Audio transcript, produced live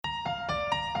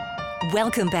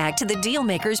Welcome back to the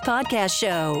Dealmakers Podcast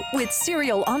Show with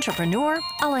serial entrepreneur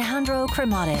Alejandro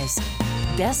Cremades,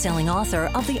 best-selling author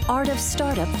of The Art of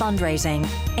Startup Fundraising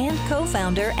and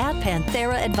co-founder at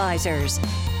Panthera Advisors.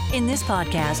 In this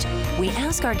podcast, we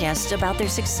ask our guests about their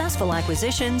successful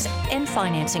acquisitions and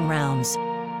financing rounds.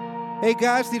 Hey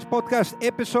guys, this podcast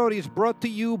episode is brought to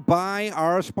you by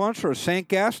our sponsor,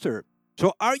 Zencastr.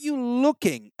 So are you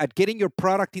looking at getting your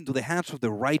product into the hands of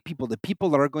the right people, the people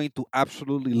that are going to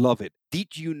absolutely love it?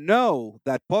 Did you know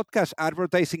that podcast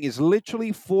advertising is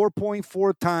literally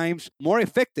 4.4 times more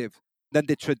effective than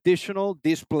the traditional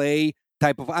display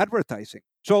type of advertising?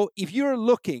 So if you're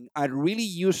looking at really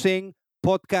using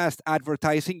podcast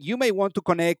advertising, you may want to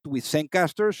connect with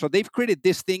Zencastr. So they've created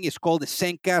this thing. It's called the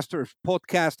Zencastr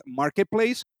Podcast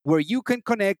Marketplace, where you can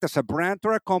connect as a brand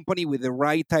or a company with the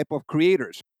right type of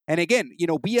creators. And again,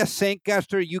 via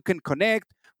Zencastr, you can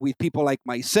connect with people like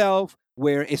myself,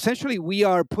 where essentially we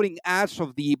are putting ads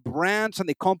of the brands and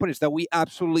the companies that we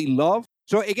absolutely love.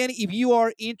 So again, if you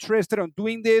are interested in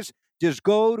doing this, just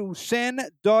go to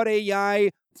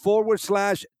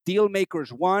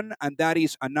zen.ai/dealmakers1, and that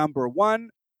is a number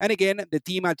one. And again, the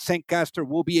team at Zencastr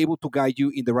will be able to guide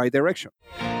you in the right direction.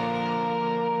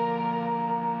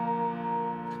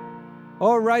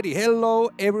 Alrighty, hello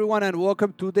everyone, and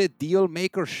welcome to the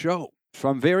Dealmaker Show. So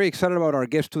I'm very excited about our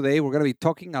guest today. We're going to be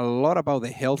talking a lot about the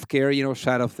healthcare,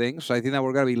 side of things. I think that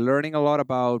we're going to be learning a lot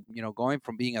about, going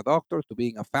from being a doctor to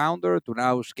being a founder to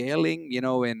now scaling,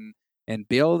 and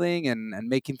building and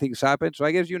making things happen. So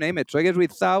I guess you name it. So I guess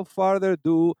without further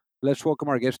ado, let's welcome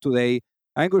our guest today,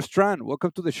 Angus Tran. Welcome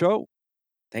to the show.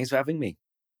 Thanks for having me.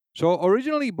 So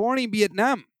originally born in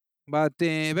Vietnam, but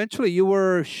eventually you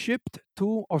were shipped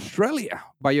to Australia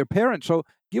by your parents. So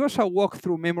give us a walk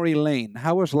through memory lane.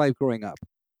 How was life growing up?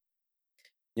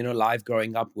 Life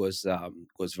growing up was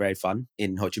very fun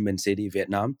in Ho Chi Minh City,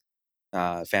 Vietnam.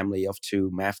 Family of two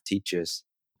math teachers,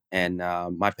 and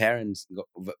my parents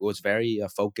was very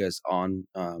focused on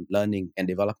learning and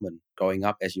development. Growing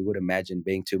up, as you would imagine,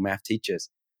 being two math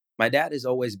teachers, my dad has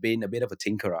always been a bit of a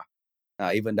tinkerer.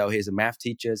 Even though he's a math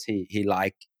teacher, he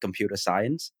liked computer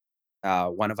science.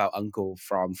 One of our uncle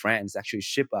from France actually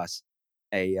shipped us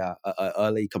a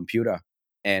early computer,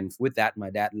 and with that, my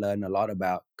dad learned a lot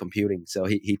about computing. So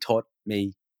he taught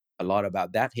me a lot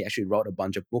about that. He actually wrote a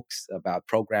bunch of books about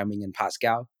programming and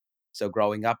Pascal. So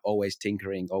growing up, always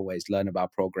tinkering, always learn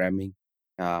about programming,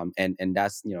 and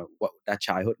that's what that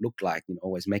childhood looked like.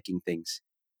 Always making things.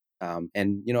 I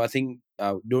think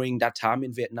during that time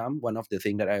in Vietnam, one of the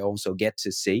things that I also get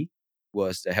to see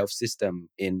was the health system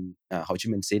in Ho Chi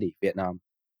Minh City, Vietnam.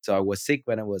 So I was sick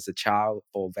when I was a child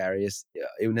for various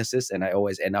illnesses, and I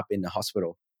always end up in the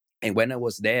hospital. And when I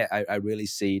was there, I really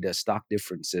see the stark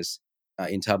differences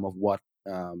in terms of what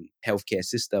healthcare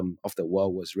system of the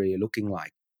world was really looking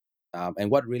like.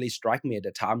 And what really struck me at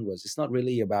the time was it's not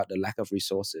really about the lack of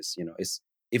resources. It's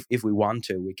if we want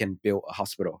to, we can build a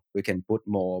hospital. We can put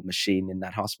more machine in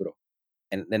that hospital.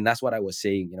 And that's what I was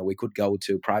saying. We could go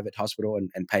to private hospital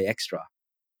and pay extra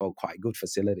for quite good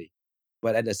facility.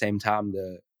 But at the same time,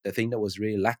 the thing that was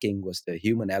really lacking was the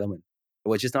human element.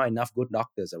 There was just not enough good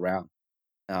doctors around.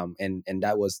 And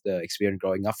that was the experience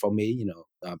growing up for me,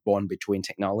 born between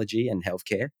technology and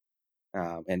healthcare.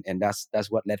 And that's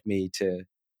what led me to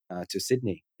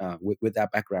Sydney with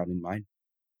that background in mind.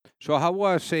 So how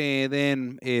was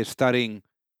then studying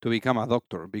to become a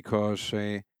doctor? Because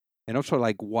and also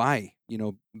like why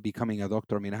becoming a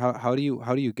doctor? I mean, how do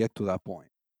you get to that point?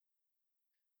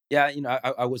 Yeah,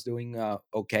 I was doing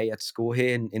okay at school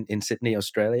here in Sydney,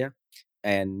 Australia.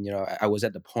 And, I was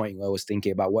at the point where I was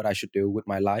thinking about what I should do with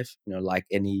my life, like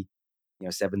any,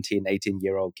 17,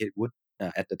 18-year-old kid would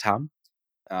at the time.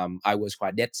 I was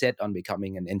quite dead set on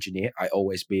becoming an engineer. I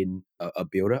always been a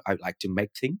builder. I like to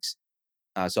make things.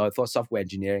 So I thought software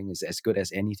engineering is as good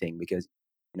as anything because,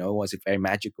 it was very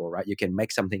magical, right? You can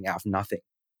make something out of nothing.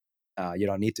 You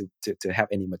don't need to have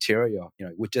any material.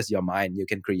 With just your mind, you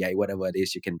can create whatever it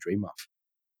is you can dream of.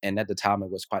 And at the time, I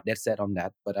was quite dead set on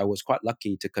that. But I was quite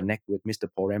lucky to connect with Mr.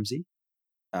 Paul Ramsey.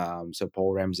 So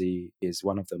Paul Ramsey is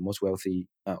one of the most wealthy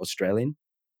Australian.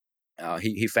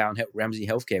 He found Ramsey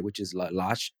Healthcare, which is a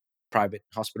large private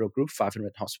hospital group,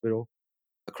 500 hospital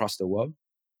across the world.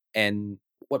 And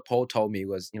what Paul told me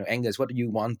was, Angus, what do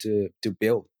you want to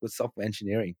build with software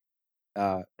engineering?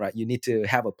 Right, you need to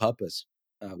have a purpose.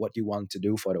 What you want to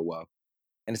do for the world.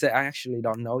 And I said, I actually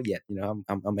don't know yet.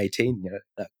 I'm 18.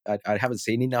 I haven't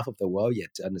seen enough of the world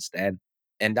yet to understand.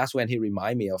 And that's when he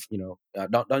reminded me of,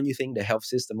 don't you think the health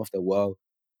system of the world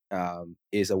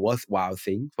is a worthwhile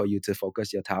thing for you to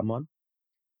focus your time on?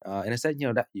 And I said,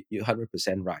 that you're 100%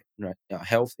 right. Right,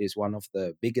 health is one of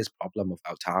the biggest problem of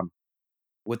our time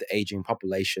with the aging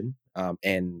population.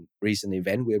 And recent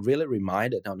event, we're really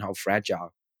reminded on how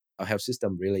fragile our health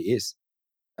system really is.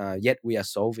 Yet we are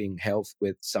solving health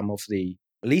with some of the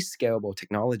least scalable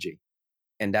technology,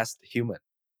 and that's the human.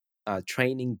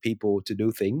 Training people to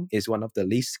do things is one of the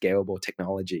least scalable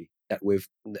technology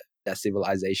that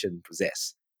civilization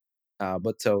possess.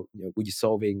 But so we're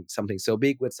solving something so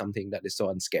big with something that is so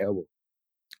unscalable.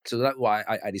 So that's why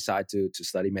I decided to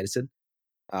study medicine.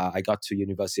 I got to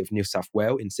University of New South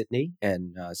Wales in Sydney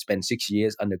and spent 6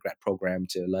 years undergrad program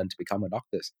to learn to become a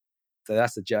doctor. So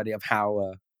that's the journey of how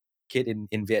a kid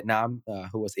in Vietnam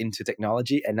who was into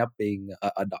technology ended up being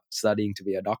studying to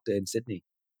be a doctor in Sydney.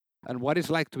 And what is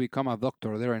like to become a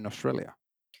doctor there in Australia?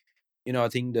 I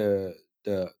think the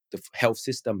health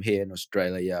system here in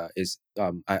Australia is,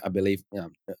 I believe,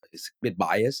 is a bit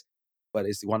biased, but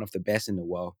it's one of the best in the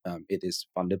world. It is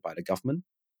funded by the government,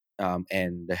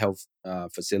 and the health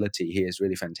facility here is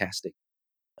really fantastic.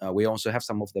 We also have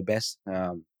some of the best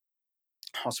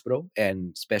hospital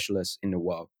and specialists in the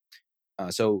world.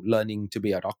 So learning to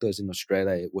be a doctor in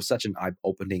Australia was such an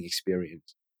eye-opening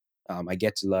experience. I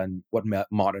get to learn what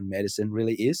modern medicine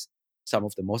really is, some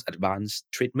of the most advanced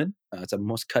treatment, some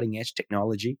most cutting edge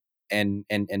technology, and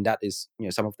that is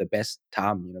some of the best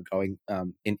time going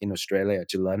in Australia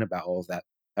to learn about all of that.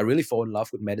 I really fall in love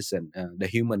with medicine, the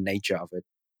human nature of it,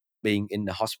 being in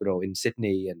the hospital in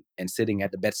Sydney and sitting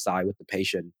at the bedside with the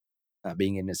patient,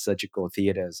 being in the surgical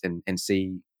theaters and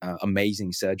see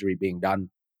amazing surgery being done.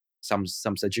 Some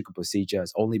surgical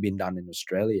procedures only been done in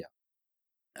Australia.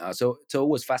 So it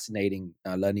was fascinating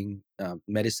learning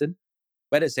medicine.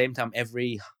 But at the same time,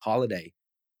 every holiday,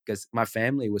 because my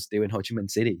family was still in Ho Chi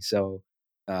Minh City, so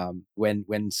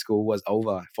when school was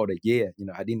over for the year,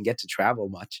 I didn't get to travel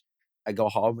much. I go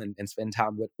home and spend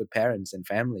time with parents and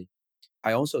family.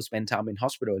 I also spent time in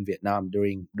hospital in Vietnam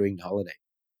during the holiday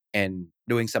and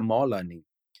doing some more learning.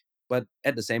 But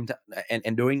at the same time,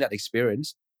 and during that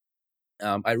experience,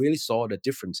 I really saw the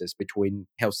differences between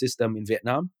health system in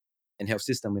Vietnam and health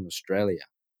system in Australia.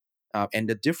 And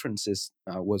the differences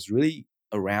was really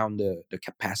around the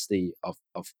capacity of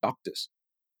doctors,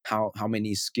 how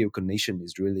many skilled clinician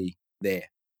is really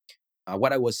there.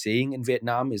 What I was seeing in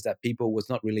Vietnam is that people was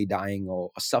not really dying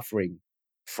or suffering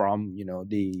from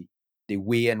the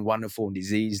weird and wonderful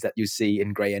disease that you see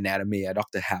in Grey Anatomy at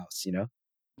Doctor House.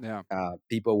 Yeah.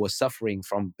 People were suffering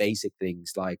from basic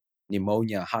things like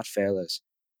pneumonia, heart failures,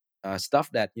 stuff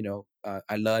that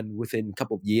I learned within a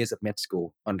couple of years of med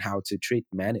school on how to treat,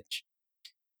 manage.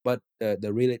 But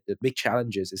the big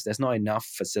challenges is there's not enough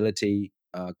facility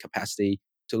capacity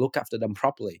to look after them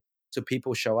properly. So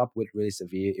people show up with really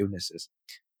severe illnesses.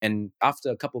 And after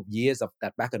a couple of years of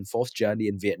that back and forth journey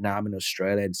in Vietnam and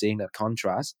Australia and seeing that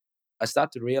contrast, I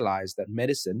start to realize that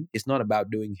medicine is not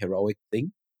about doing heroic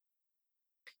thing.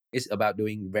 It's about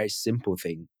doing very simple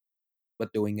thing,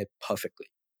 but doing it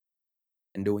perfectly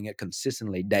and doing it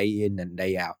consistently day in and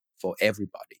day out for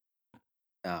everybody.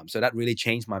 So that really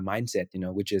changed my mindset,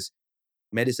 which is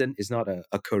medicine is not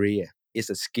a career, it's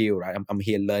a skill, right? I'm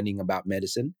here learning about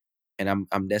medicine and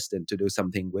I'm destined to do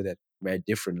something with it very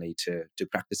differently to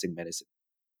practicing medicine.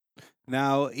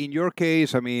 Now, in your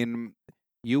case, I mean,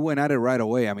 you went at it right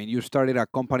away. I mean, you started a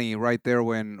company right there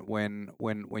when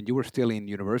you were still in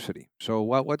university. So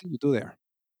what did you do there?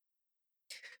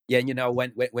 Yeah,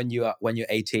 when you're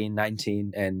 18,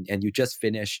 19 and you just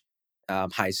finish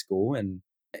high school, and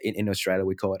in Australia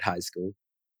we call it high school.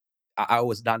 I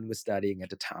was done with studying at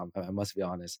the time, I must be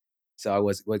honest. So I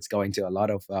was going to a lot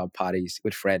of parties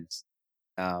with friends.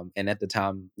 And at the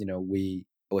time, we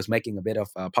I was making a bit of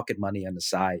pocket money on the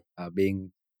side,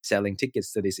 being selling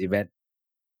tickets to this event.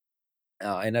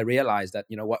 And I realized that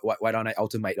why don't I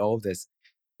automate all of this?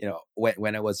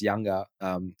 When I was younger,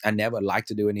 I never liked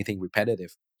to do anything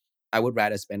repetitive. I would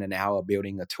rather spend an hour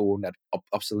building a tool that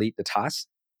obsolete the task,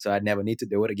 so I never need to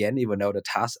do it again, even though the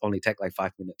task only take like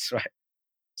 5 minutes, right?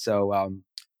 So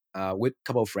with a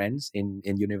couple of friends in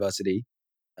university,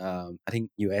 I think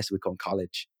US we call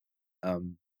college.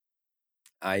 Um,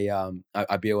 I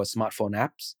built a smartphone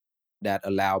apps that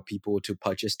allow people to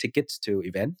purchase tickets to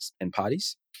events and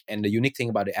parties. And the unique thing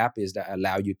about the app is that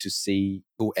allow you to see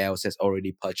who else has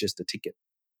already purchased the ticket.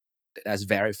 That's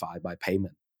verified by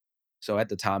payment. So at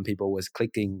the time, people was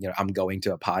clicking, I'm going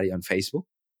to a party on Facebook,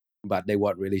 but they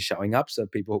weren't really showing up, so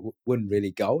people wouldn't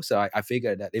really go. So I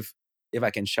figured that if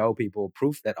I can show people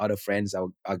proof that other friends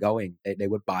are going, they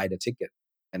would buy the ticket,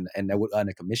 and they would earn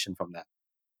a commission from that.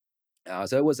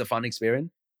 So it was a fun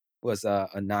experience. It was a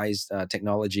nice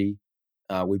technology.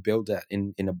 We built that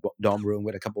in a dorm room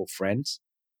with a couple of friends.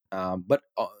 But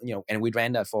and we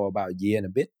ran that for about a year and a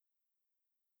bit.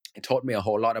 It taught me a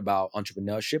whole lot about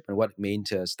entrepreneurship and what it means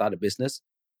to start a business,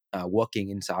 working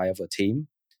inside of a team,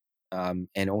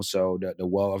 and also the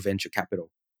world of venture capital.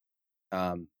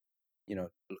 Um,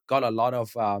 got a lot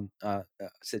of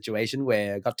situation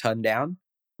where I got turned down,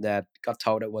 that got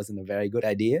told it wasn't a very good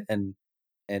idea, and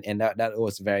that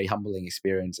was a very humbling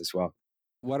experience as well.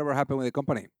 Whatever happened with the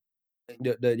company?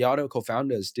 The other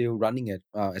co-founder is still running it,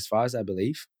 as far as I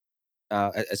believe,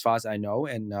 as far as I know,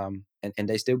 and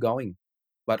they're still going.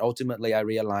 But ultimately, I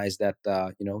realized that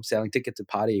selling ticket to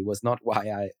party was not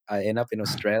why I end up in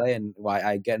Australia and why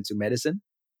I get into medicine.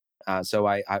 So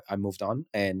I moved on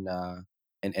and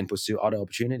pursue other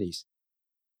opportunities.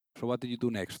 So what did you do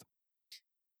next?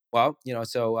 Well,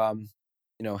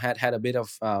 had a bit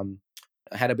of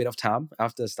had a bit of time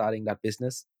after starting that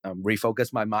business.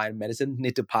 Refocus my mind. Medicine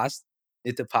need to pass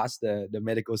the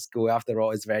medical school. After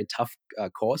all, it's a very tough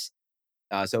course.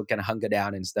 So kind of hunker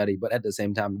down and study. But at the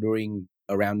same time, during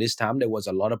around this time, there was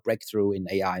a lot of breakthrough in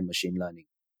AI and machine learning.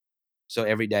 So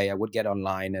every day I would get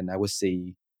online and I would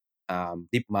see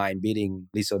DeepMind beating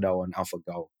Lisodo and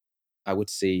AlphaGo. I would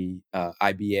see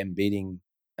IBM beating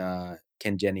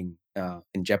Ken Jennings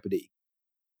in Jeopardy.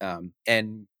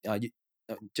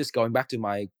 Just going back to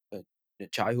my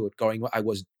childhood, I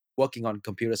was working on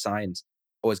computer science.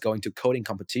 I was going to coding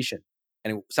competition,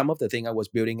 and some of the thing I was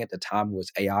building at the time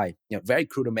was AI. Very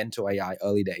rudimental AI,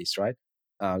 early days, right?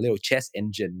 Little chess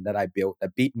engine that I built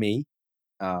that beat me.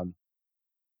 Um,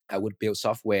 I would build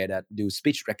software that do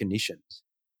speech recognitions,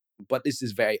 but this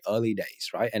is very early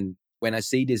days, right? And when I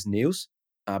see this news,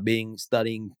 being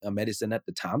studying medicine at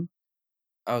the time,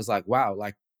 I was like, wow,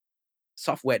 like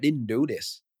software didn't do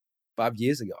this 5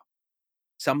 years ago.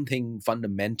 Something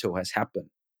fundamental has happened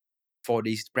for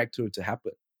this breakthrough to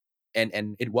happen.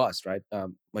 And it was, right.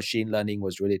 Machine learning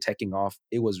was really taking off.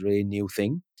 It was really new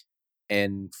thing.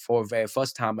 And for the very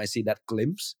first time, I see that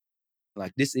glimpse.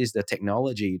 Like, this is the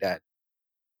technology that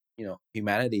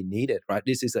humanity needed, right?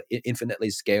 This is an infinitely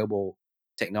scalable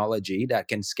technology that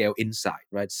can scale insight,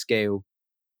 right? Scale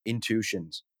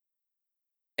intuitions.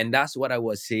 And that's what I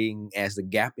was seeing as the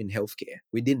gap in healthcare.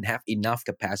 We didn't have enough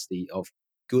capacity of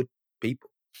good people.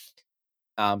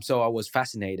 So I was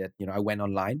fascinated. I went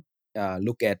online,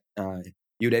 look at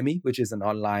Udemy, which is an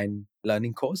online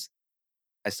learning course.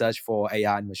 I searched for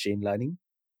AI and machine learning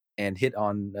and hit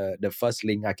on the first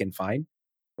link I can find.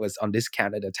 It was on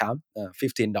discount at the time,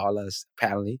 $15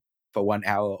 apparently for 1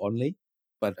 hour only.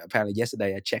 But apparently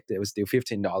yesterday I checked, it was still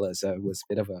 $15, so it was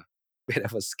a bit of a bit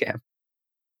of a scam.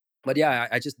 But yeah,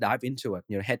 I just dive into it,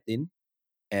 head in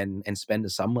and spend the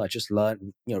summer just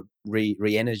learn,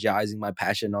 re-energizing my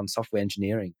passion on software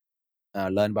engineering.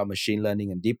 Learned about machine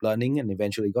learning and deep learning, and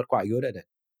eventually got quite good at it.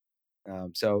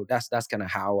 So that's kind of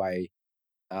how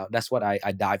that's what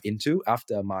I dive into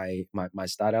after my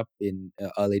startup in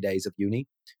early days of uni,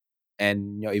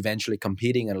 and eventually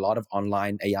competing in a lot of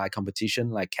online AI competition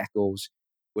like Kaggles.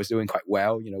 Was doing quite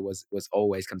well. Was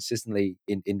always consistently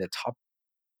in the top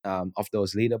of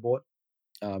those leaderboard.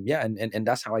 And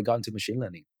that's how I got into machine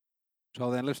learning.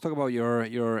 So then let's talk about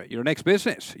your next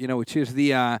business, which is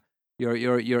the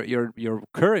your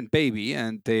current baby,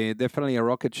 and definitely a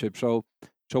rocket ship. So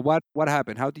what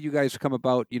happened? How did you guys come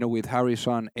about, with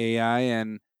Harrison AI,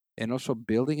 and also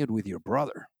building it with your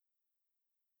brother?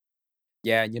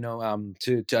 Yeah,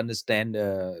 to understand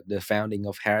the founding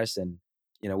of Harrison,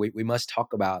 we must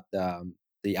talk about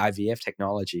the IVF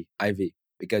technology, IV,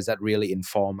 because that really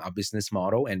informed our business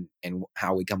model and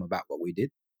how we come about what we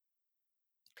did.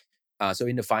 So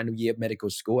in the final year of medical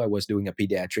school, I was doing a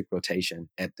pediatric rotation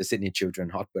at the Sydney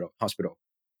Children's Hospital,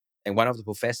 and one of the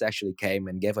professors actually came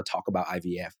and gave a talk about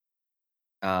IVF.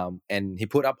 And he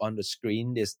put up on the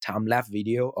screen this time lapse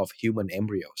video of human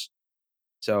embryos.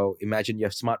 So imagine you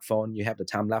have smartphone, you have the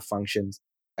time lapse functions,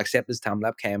 accept this time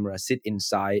lapse camera, sit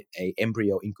inside a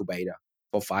embryo incubator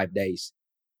for 5 days.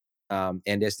 And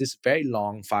there's this very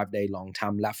long 5 day long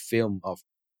time lapse film of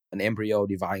an embryo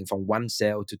dividing from 1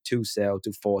 cell to 2 cell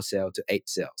to 4 cell to 8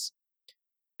 cells.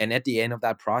 And at the end of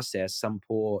that process, some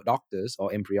poor doctors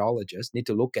or embryologists need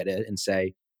to look at it and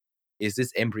say, is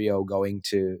this embryo going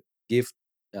to give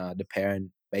the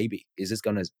parent baby? Is this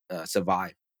going to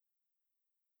survive?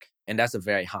 And that's a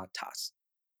very hard task.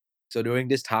 So during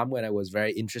this time when I was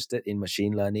very interested in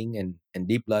machine learning and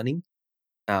deep learning,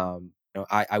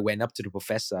 I went up to the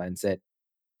professor and said,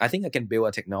 I think I can build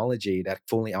a technology that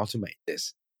fully automate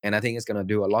this. And I think it's going to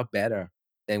do a lot better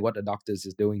than what the doctors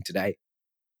is doing today.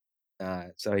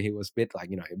 So he was a bit like,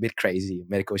 a bit crazy,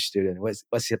 medical student.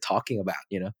 What's he talking about?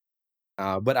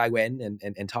 But I went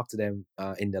and talked to them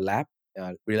in the lab,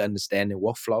 really understand the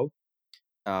workflow.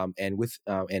 and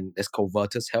it's called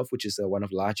Virtus Health, which is one of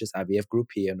the largest IVF group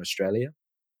here in Australia.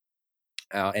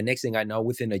 And next thing I know,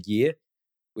 within a year,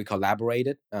 we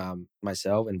collaborated,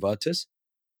 myself and Virtus,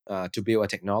 to build a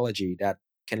technology that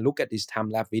can look at this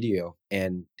time-lapse video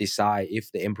and decide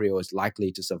if the embryo is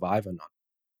likely to survive or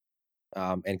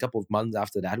not. And a couple of months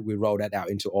after that, we rolled that out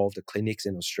into all of the clinics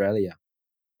in Australia.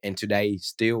 And today,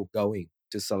 still going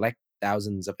to select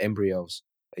thousands of embryos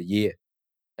a year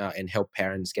and help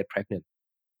parents get pregnant.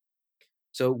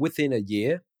 So within a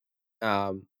year,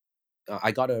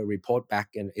 I got a report back,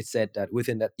 and it said that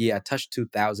within that year, I touched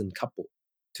 2,000 couple.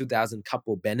 2,000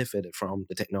 couple benefited from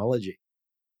the technology.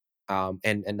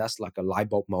 And that's like a light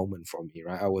bulb moment for me,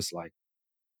 right? I was like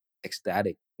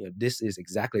ecstatic. This is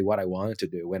exactly what I wanted to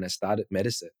do when I started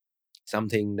medicine.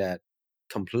 Something that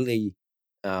completely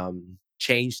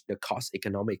changed the cost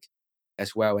economic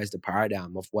as well as the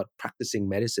paradigm of what practicing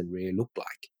medicine really looked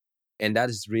like. And that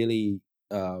is really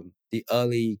the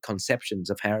early conceptions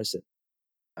of Harrison.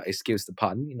 Excuse the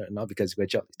pun, not because we're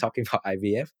talking about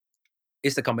IVF.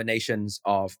 It's the combinations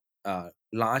of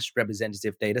large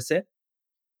representative data set,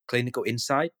 clinical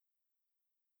insight,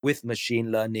 with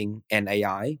machine learning and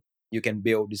AI. You can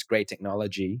build this great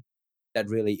technology that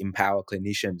really empower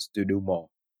clinicians to do more.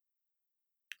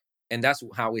 And that's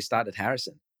how we started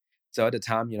Harrison. So at the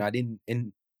time, I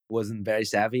wasn't very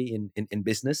savvy in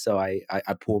business. So I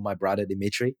pulled my brother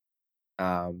Dimitri.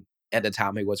 At the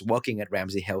time, he was working at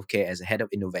Ramsay Healthcare as a head of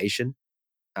innovation,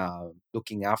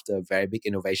 looking after a very big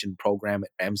innovation program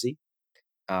at Ramsay.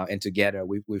 And together,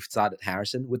 we've started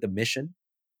Harrison with the mission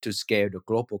to scale the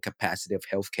global capacity of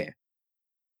healthcare.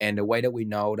 And the way that we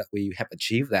know that we have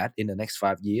achieved that in the next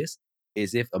 5 years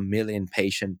is if 1 million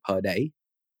patients per day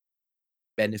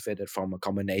benefited from a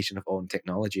combination of own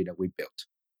technology that we built.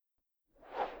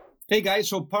 Hey guys,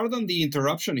 so pardon the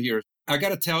interruption here. I got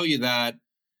to tell you that,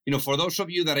 for those of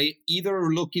you that are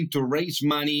either looking to raise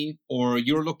money or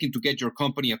you're looking to get your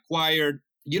company acquired,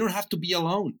 you don't have to be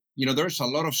alone. There's a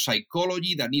lot of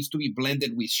psychology that needs to be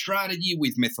blended with strategy,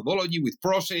 with methodology, with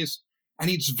process. And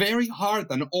it's very hard.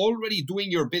 And already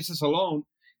doing your business alone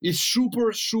is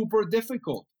super, super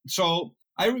difficult. So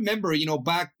I remember,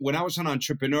 back when I was an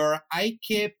entrepreneur, I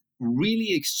kept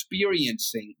really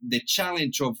experiencing the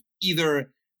challenge of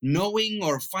either knowing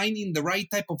or finding the right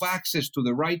type of access to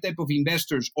the right type of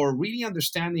investors, or really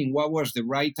understanding what was the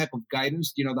right type of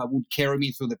guidance, that would carry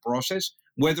me through the process,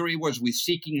 whether it was with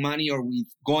seeking money or with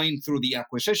going through the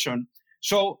acquisition.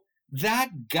 So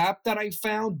that gap that I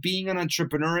found being an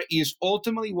entrepreneur is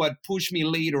ultimately what pushed me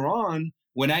later on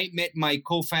when I met my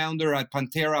co-founder at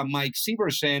Pantera, Mike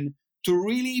Severson, to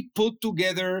really put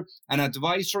together an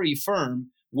advisory firm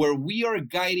where we are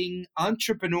guiding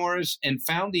entrepreneurs and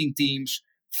founding teams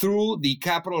through the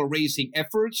capital raising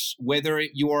efforts, whether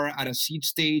you are at a seed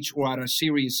stage or at a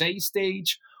Series A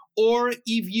stage, or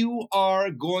if you are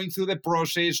going through the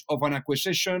process of an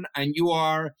acquisition and you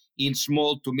are in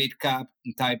small to mid cap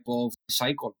type of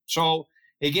cycle. So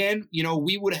again,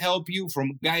 we would help you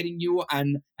from guiding you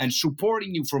and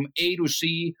supporting you from A to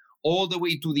C all the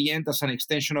way to the end as an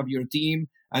extension of your team.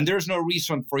 And there's no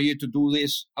reason for you to do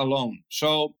this alone.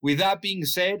 So with that being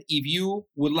said, if you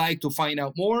would like to find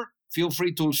out more, feel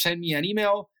free to send me an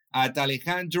email at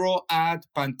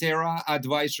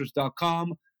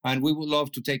alejandro@panteraadvisors.com, and we would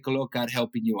love to take a look at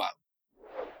helping you out.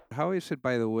 How is it,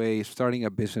 by the way, starting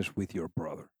a business with your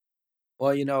brother?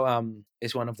 Well,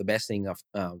 it's one of the best things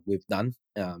we've done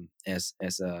as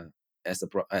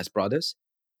brothers.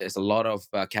 There's a lot of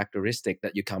characteristic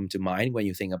that you come to mind when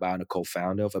you think about a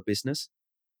co-founder of a business.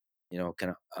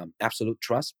 Kind of absolute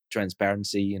trust,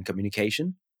 transparency, and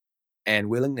communication, and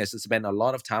willingness to spend a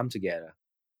lot of time together.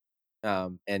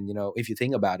 And if you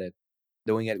think about it,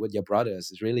 doing it with your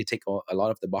brothers is really tick a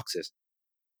lot of the boxes.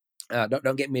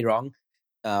 Don't get me wrong.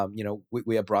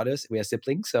 We are brothers, we are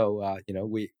siblings, so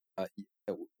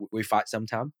we fight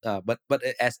sometimes. But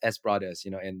as brothers,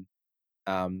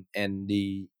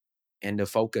 and the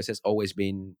focus has always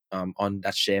been on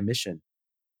that shared mission.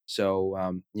 So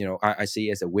I see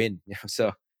it as a win.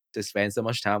 So to spend so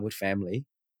much time with family,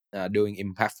 doing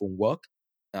impactful work,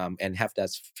 and have that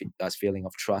feeling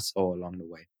of trust all along the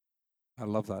way. I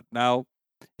love that. Now,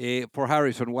 for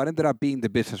Harrison, what ended up being the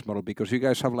business model? Because you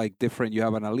guys have you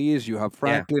have Annalise, you have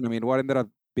Franklin. Yeah. What ended up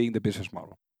being the business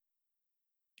model?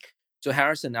 So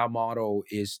Harrison, our model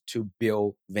is to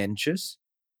build ventures,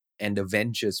 and the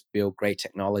ventures build great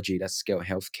technology that scale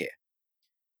healthcare.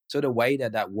 So the way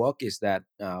that work is that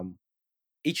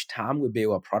each time we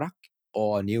build a product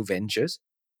or new ventures,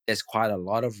 there's quite a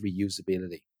lot of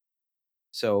reusability.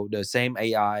 So the same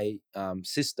AI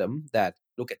system that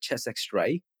look at chest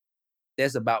X-ray,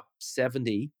 there's about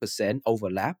 70%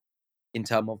 overlap in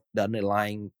terms of the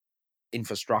underlying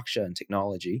infrastructure and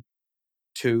technology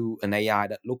to an AI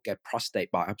that look at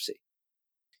prostate biopsy.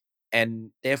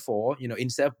 And therefore,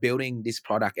 instead of building this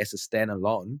product as a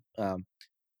standalone,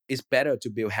 it's better to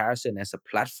build Harrison as a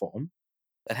platform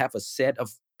that have a set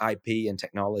of IP and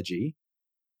technology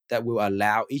that will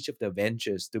allow each of the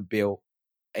ventures to build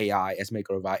AI as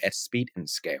medical device at speed and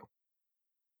scale.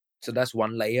 So that's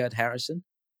one layer at Harrison.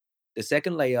 The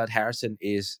second layer at Harrison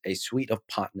is a suite of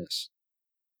partners.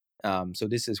 So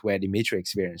this is where Dimitri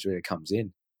experience really comes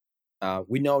in.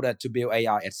 We know that to build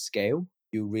AI at scale,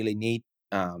 you really need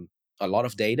a lot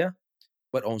of data,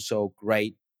 but also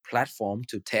great platform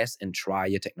to test and try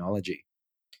your technology.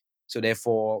 So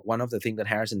therefore, one of the things that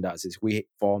Harrison does is we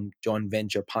form joint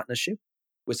venture partnership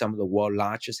with some of the world's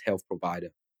largest health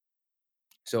provider.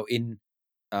 So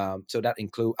so that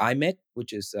include iMed,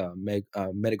 which is a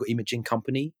medical imaging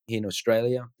company here in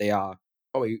Australia. They are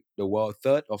probably the world's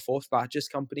third or fourth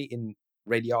largest company in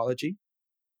radiology.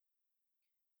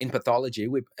 In pathology,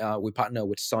 we partner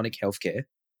with Sonic Healthcare,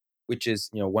 which is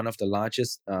one of the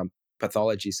largest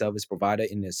pathology service provider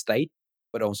in the state,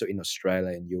 but also in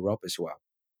Australia and Europe as well.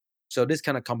 So this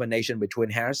kind of combination between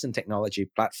Harrison technology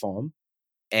platform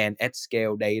and at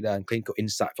scale data and clinical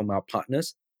insight from our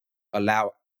partners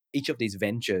allow each of these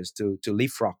ventures to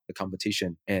leapfrog the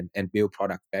competition and build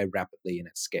product very rapidly and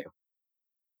at scale.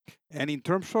 And in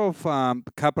terms of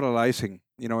capitalizing,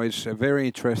 it's a very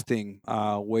interesting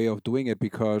way of doing it,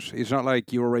 because it's not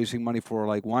like you're raising money for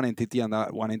like one entity and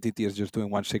that one entity is just doing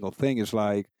one single thing. It's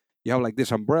like you have like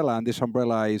this umbrella, and this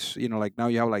umbrella is, like now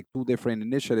you have like two different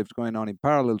initiatives going on in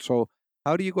parallel. So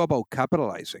how do you go about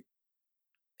capitalizing?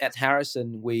 At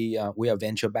Harrison, we are a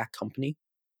venture-backed company.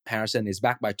 Harrison is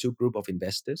backed by two group of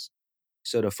investors.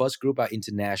 So the first group are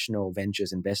international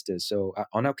ventures investors. So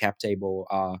on our cap table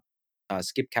are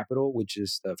Skip Capital, which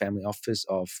is the family office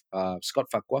of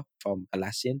Scott Farquhar from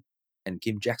Atlassian and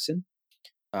Kim Jackson.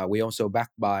 We also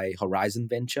backed by Horizon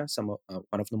Venture,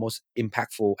 one of the most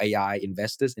impactful AI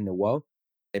investors in the world.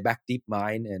 They back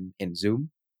DeepMind and Zoom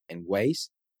and Waze.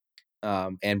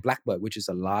 And Blackbird, which is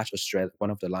one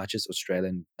of the largest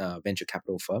Australian venture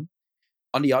capital firm.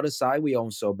 On the other side, we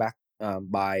also backed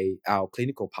by our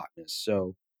clinical partners.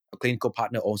 So a clinical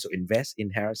partner also invests in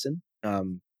Harrison,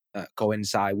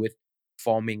 coincide with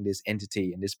forming this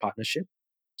entity and this partnership.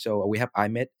 So we have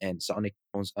iMed and Sonic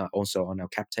also on our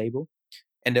cap table.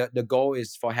 And the goal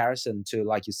is for Harrison to,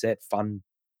 like you said, fund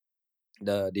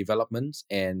the development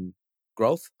and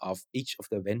growth of each of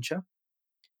the venture.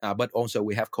 But also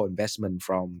we have co-investment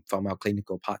from our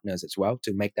clinical partners as well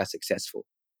to make that successful.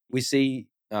 We see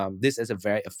this as a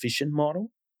very efficient model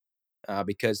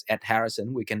because at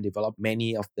Harrison, we can develop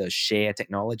many of the share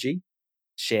technology,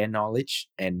 share knowledge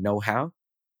and know-how,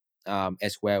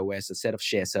 as well as a set of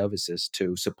share services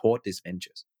to support these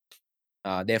ventures.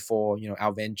 Therefore,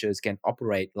 our ventures can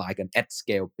operate like an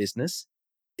at-scale business,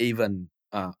 even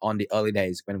on the early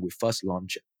days when we first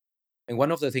launch it. And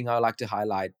one of the things I like to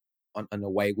highlight on the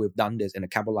way we've done this in a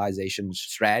capitalization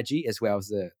strategy, as well as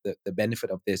the benefit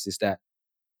of this, is that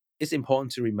it's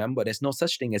important to remember there's no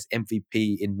such thing as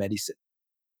MVP in medicine.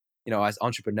 As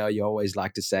entrepreneur, you always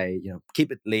like to say,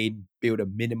 keep it lean, build a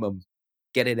minimum,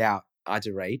 get it out,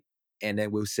 iterate, and then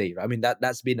we'll see. I mean,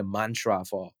 that's been a mantra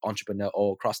for entrepreneur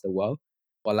all across the world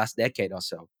for the last decade or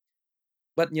so.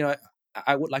 But,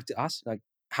 I would like to ask, like,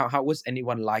 how was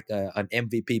anyone like an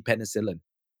MVP penicillin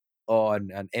or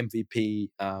an MVP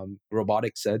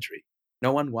robotic surgery?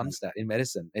 No one wants that in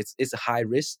medicine. It's a high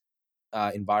risk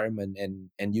environment,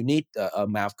 and you need a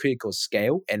amount of critical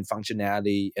scale and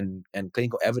functionality and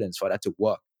clinical evidence for that to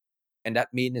work. And that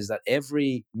means is that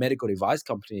every medical device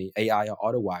company, AI or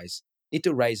otherwise, need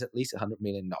to raise at least $100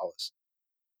 million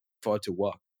for it to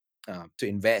work, to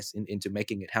invest into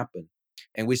making it happen.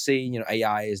 And we see,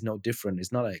 AI is no different.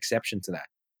 It's not an exception to that.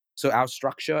 So our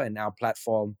structure and our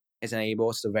platform has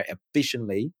enabled us to very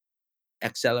efficiently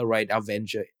accelerate our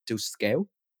venture to scale,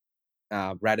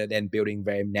 rather than building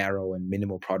very narrow and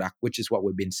minimal product, which is what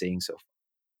we've been seeing so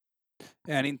far.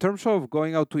 And in terms of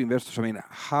going out to investors, I mean,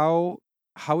 how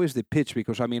is the pitch?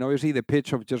 Because I mean, obviously, the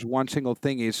pitch of just one single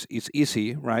thing is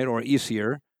easy, right, or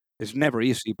easier. It's never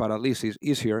easy, but at least it's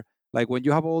easier. Like when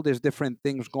you have all these different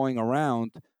things going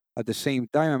around at the same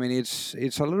time, I mean, it's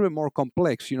a little bit more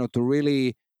complex, to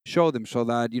really show them so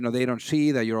that they don't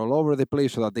see that you're all over the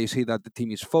place, so that they see that the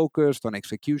team is focused on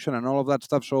execution and all of that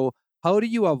stuff. So how do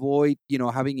you avoid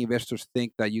having investors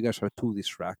think that you guys are too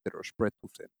distracted or spread too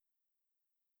thin?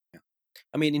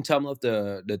 I mean, in terms of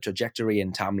the trajectory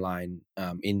and timeline,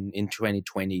 in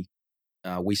 2020,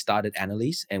 we started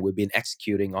Annalise, and we've been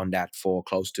executing on that for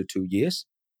close to 2 years.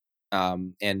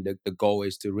 And the goal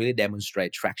is to really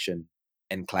demonstrate traction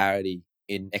and clarity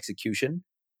in execution,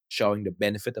 showing the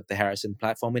benefit of the Harrison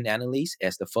platform in Annalise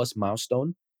as the first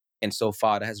milestone. And so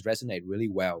far, that has resonated really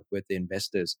well with the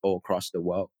investors all across the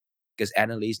world, because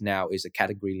Annalise now is a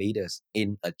category leader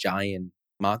in a giant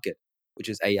market, which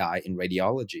is AI in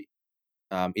radiology.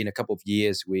 In a couple of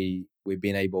years, we've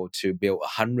been able to build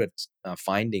 100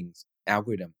 findings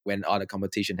algorithm when other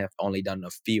competition have only done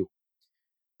a few.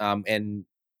 And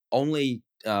only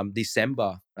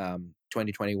December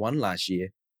 2021 last year,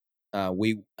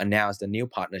 we announced a new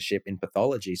partnership in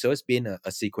pathology. So it's been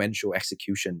a sequential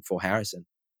execution for Harrison.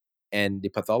 And the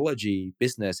pathology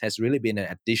business has really been an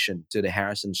addition to the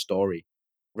Harrison story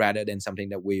rather than something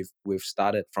that we've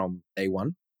started from day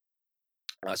one.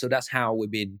 So that's how we've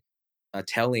been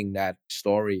telling that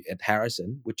story at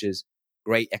Harrison, which is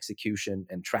great execution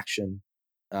and traction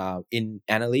in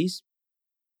Annalise,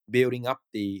 building up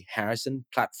the Harrison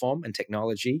platform and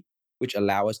technology, which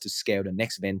allow us to scale the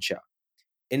next venture.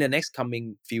 In the next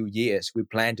coming few years, we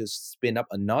plan to spin up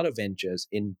another ventures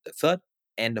in the third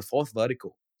and the fourth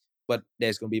vertical. But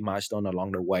there's going to be milestone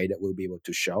along the way that we'll be able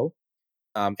to show.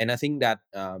 And I think that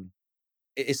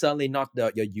it's certainly not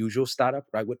your usual startup,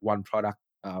 right? With one product,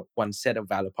 one set of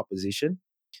value proposition.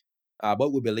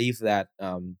 But we believe that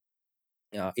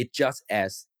it's just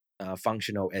as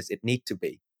functional as it need to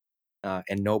be,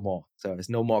 and no more. So it's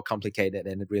no more complicated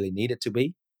than it really needed to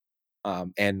be.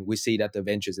 And we see that the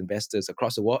ventures investors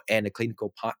across the world and the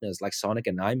clinical partners like Sonic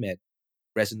and IMED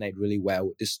resonate really well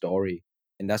with this story.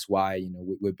 And that's why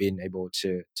we've been able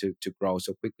to grow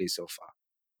so quickly so far.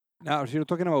 Now, as you're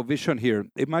talking about vision here,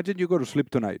 imagine you go to sleep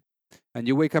tonight and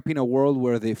you wake up in a world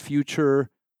where the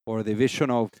future or the vision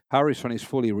of Harrison is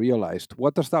fully realized.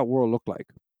 What does that world look like?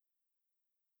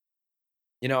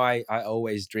 I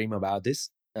always dream about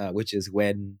this, which is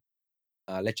when,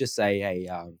 let's just say,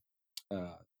 uh,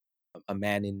 a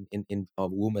man in or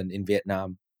woman in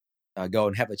Vietnam go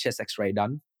and have a chest X-ray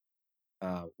done.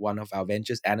 One of our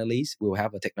ventures, Annalise, will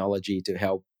have a technology to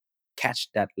help catch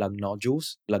that lung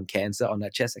nodules, lung cancer on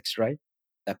that chest X-ray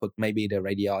that maybe the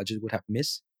radiologist would have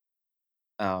missed.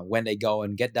 When they go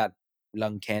and get that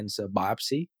lung cancer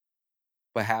biopsy,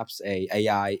 perhaps a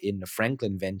AI in the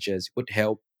Franklin Ventures would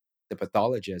help the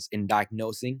pathologist in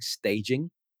diagnosing, staging,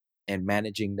 and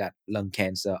managing that lung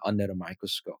cancer under the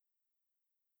microscope.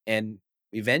 And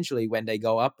eventually, when they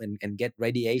go up and get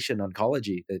radiation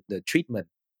oncology, the treatment,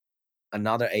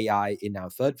 another AI in our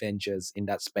third ventures in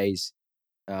that space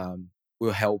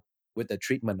will help with the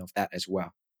treatment of that as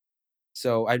well.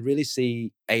 So I really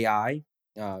see AI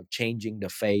changing the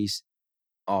face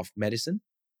of medicine,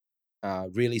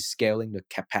 really scaling the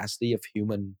capacity of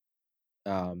human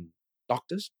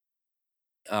doctors,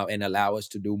 and allow us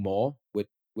to do more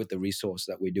with the resource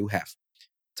that we do have.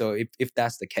 So if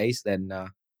that's the case, then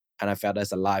and I felt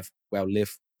that's a life well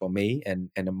lived for me and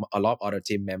a lot of other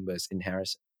team members in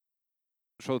Harrison.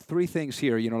 So three things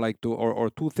here, like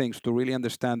or two things to really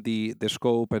understand the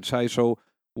scope and size. So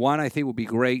one, I think would be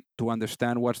great to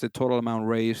understand what's the total amount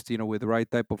raised, with the right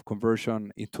type of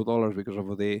conversion into dollars because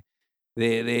of the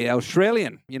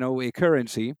Australian,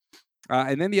 currency.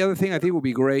 And then the other thing I think would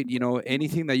be great,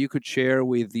 anything that you could share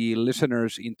with the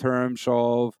listeners in terms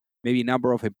of maybe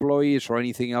number of employees or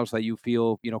anything else that you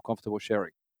feel, comfortable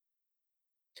sharing.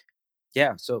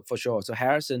 Yeah, so for sure. So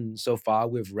Harrison, so far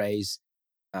we've raised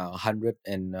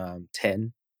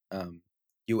 110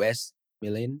 US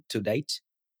million to date.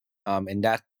 And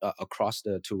that across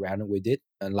the two rounds we did.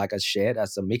 And like I shared,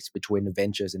 that's a mix between the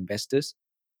ventures investors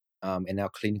and our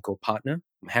clinical partner.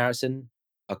 Harrison,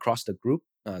 across the group,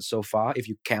 so far, if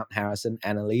you count Harrison,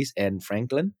 Annalise, and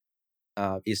Franklin,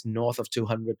 is north of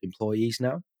 200 employees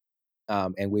now.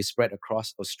 And we spread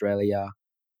across Australia,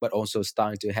 but also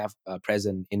starting to have a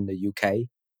presence in the UK,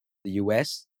 the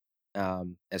US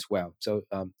as well. So,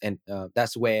 and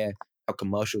that's where our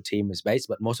commercial team is based,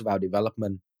 but most of our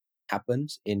development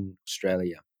happens in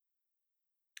Australia.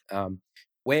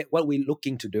 What we're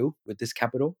looking to do with this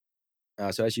capital.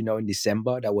 So as you know, in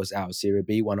December, that was our Series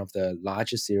B, one of the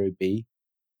largest Series B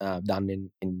done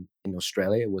in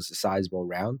Australia. It was a sizable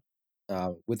round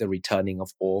with the returning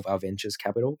of all of our ventures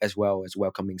capital, as well as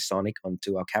welcoming Sonic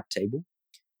onto our cap table.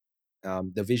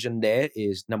 The vision there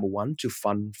is number one, to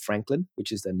fund Franklin,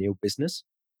 which is the new business,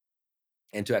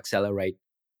 and to accelerate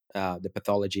the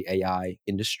pathology AI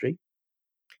industry.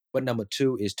 But number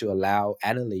two is to allow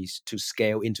Annalise to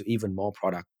scale into even more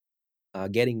product,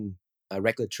 getting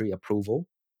regulatory approval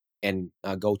and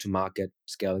go to market,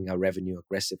 scaling our revenue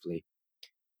aggressively.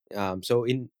 So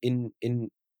in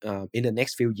the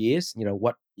next few years,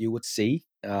 what you would see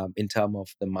in terms of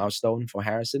the milestone for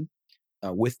Harrison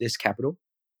with this capital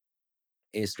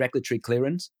is regulatory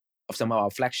clearance of some of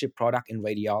our flagship product in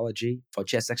radiology for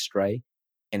chest X-ray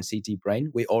and CT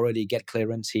brain. We already get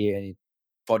clearance here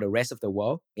for the rest of the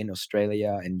world in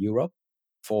Australia and Europe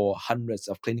for hundreds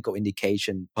of clinical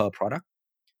indication per product.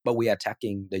 But we are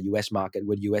attacking the US market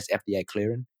with US FDA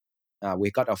clearance.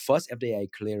 We got our first FDA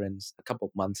clearance a couple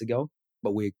of months ago,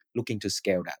 but we're looking to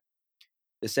scale that.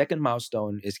 The second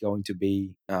milestone is going to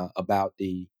be about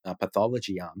the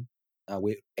pathology arm.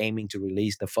 We're aiming to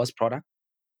release the first product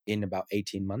in about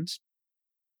 18 months.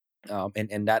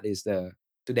 And that is to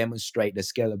demonstrate the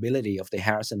scalability of the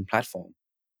Harrison platform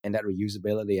and that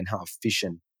reusability and how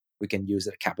efficient we can use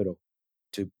that capital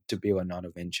to build another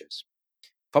ventures.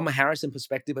 From a Harrison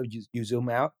perspective, if you zoom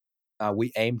out,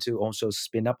 we aim to also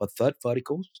spin up a third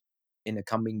vertical in the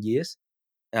coming years.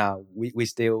 We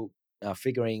still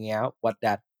figuring out what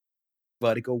that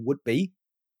vertical would be.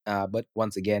 But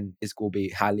once again, it's going to be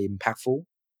highly impactful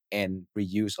and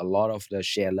reuse a lot of the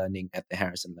shared learning at the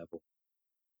Harrison level.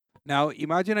 Now,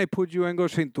 imagine I put you,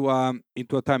 Angus, into a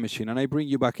time machine, and I bring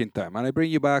you back in time, and I bring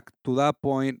you back to that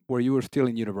point where you were still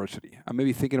in university, and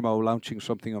maybe thinking about launching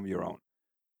something of your own.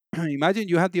 Imagine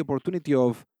you had the opportunity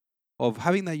of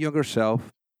having that younger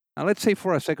self, and let's say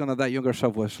for a second that younger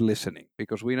self was listening,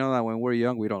 because we know that when we're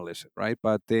young we don't listen, right?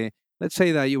 But let's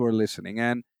say that you were listening,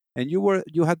 and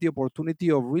you had the opportunity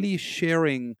of really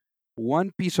sharing one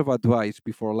piece of advice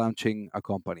before launching a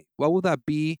company. What would that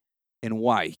be, and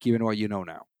why, given what you know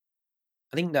now?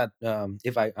 I think that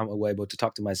if I'm able to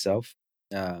talk to myself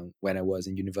when I was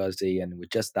in university and we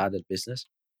just started business,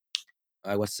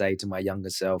 I would say to my younger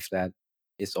self that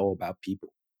it's all about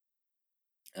people.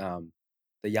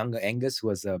 The younger Angus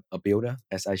was a builder,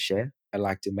 as I share. I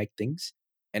like to make things.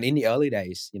 And in the early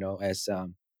days,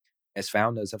 as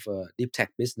founders of a deep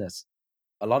tech business,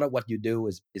 a lot of what you do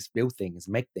is build things,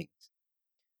 make things.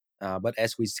 But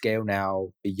as we scale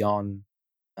now beyond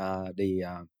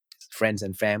the friends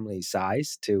and family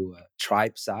size to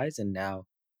tribe size, and now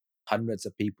hundreds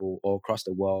of people all across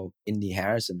the world in the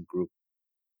Harrison group,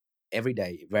 every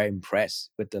day very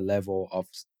impressed with the level of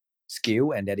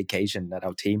skill and dedication that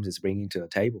our teams is bringing to the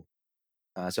table.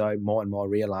 So I more and more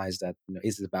realize that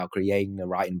it's about creating the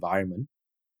right environment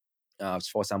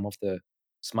for some of the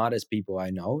smartest people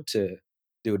I know to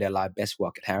do their life best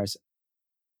work at Harrison.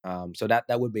 So that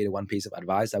would be the one piece of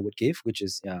advice I would give, which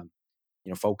is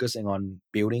focusing on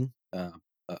building an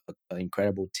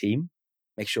incredible team,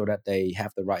 make sure that they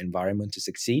have the right environment to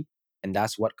succeed, and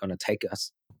that's what's going to take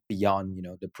us beyond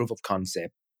the proof of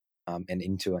concept and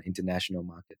into an international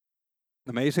market.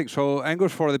 Amazing. So,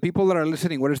 Angus, for the people that are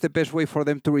listening, what is the best way for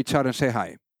them to reach out and say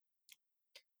hi?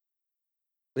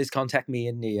 Please contact me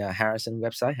in the Harrison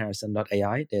website,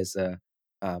 harrison.ai. There's a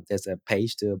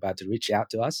page to reach out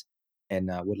to us,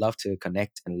 and would love to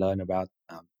connect and learn about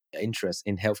interest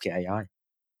in healthcare AI.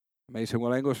 Amazing.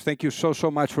 Well, Angus, thank you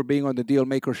so much for being on the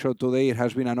Dealmaker Show today. It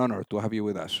has been an honor to have you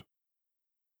with us.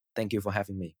 Thank you for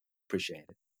having me. Appreciate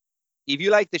it. If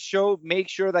you like the show, make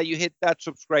sure that you hit that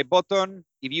subscribe button.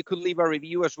 If you could leave a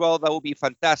review as well, that would be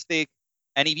fantastic.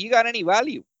 And if you got any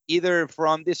value, either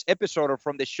from this episode or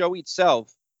from the show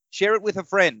itself, share it with a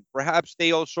friend. Perhaps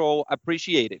they also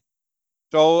appreciate it.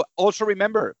 So also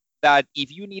remember that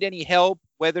if you need any help,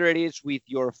 whether it is with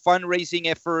your fundraising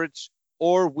efforts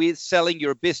or with selling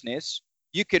your business,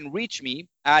 you can reach me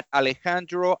at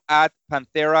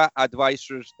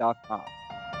alejandro@pantheraadvisors.com.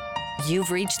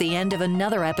 You've reached the end of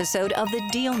another episode of the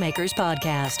Dealmakers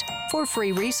Podcast. For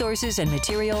free resources and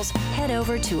materials, head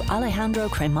over to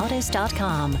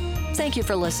alejandrocremades.com. Thank you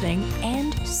for listening,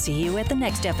 and see you at the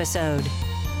next episode.